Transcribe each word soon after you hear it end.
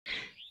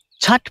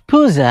Chhath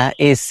Puja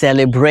is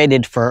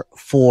celebrated for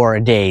 4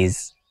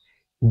 days.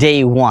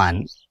 Day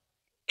 1.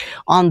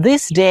 On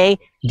this day,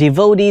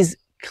 devotees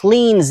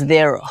cleanse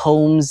their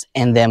homes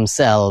and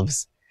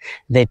themselves.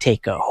 They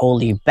take a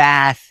holy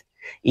bath,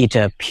 eat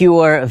a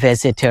pure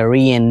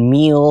vegetarian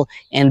meal,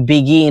 and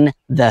begin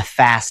the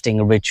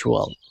fasting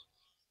ritual.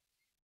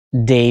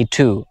 Day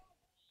 2.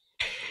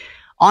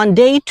 On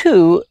day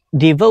 2,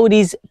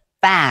 devotees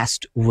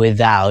fast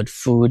without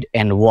food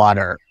and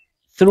water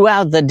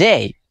throughout the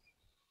day.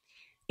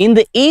 In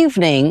the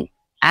evening,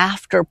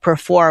 after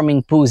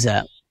performing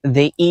puja,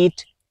 they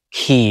eat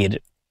kheer.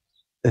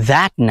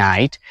 That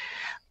night,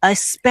 a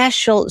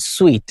special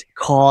sweet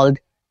called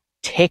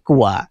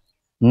thekwa,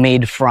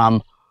 made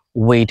from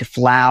wheat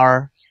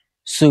flour,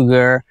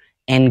 sugar,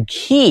 and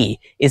ghee,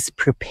 is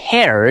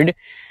prepared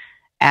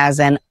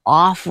as an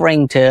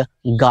offering to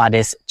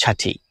goddess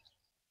Chhathi.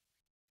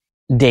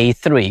 Day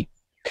 3.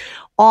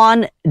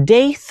 On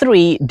day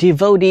 3,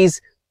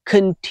 devotees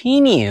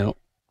continue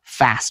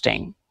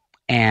fasting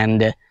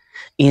and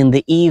in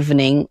the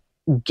evening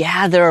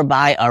gather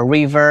by a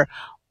river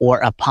or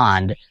a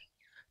pond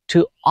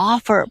to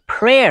offer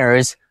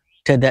prayers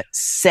to the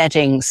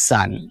setting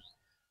sun.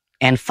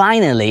 And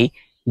finally,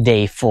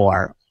 day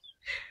 4.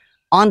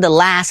 On the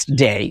last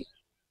day,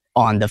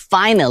 on the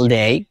final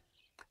day,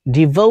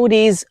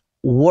 devotees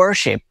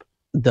worship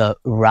the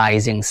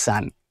rising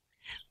sun.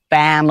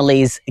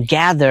 Families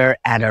gather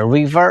at a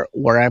river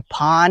or a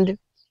pond,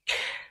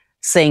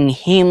 sing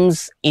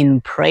hymns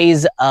in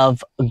praise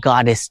of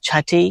Goddess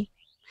Chhathi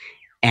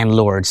and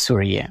Lord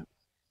Surya.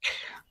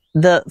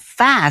 The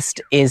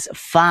fast is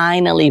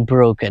finally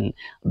broken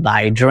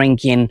by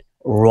drinking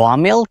raw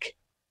milk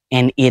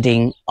and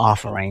eating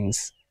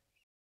offerings.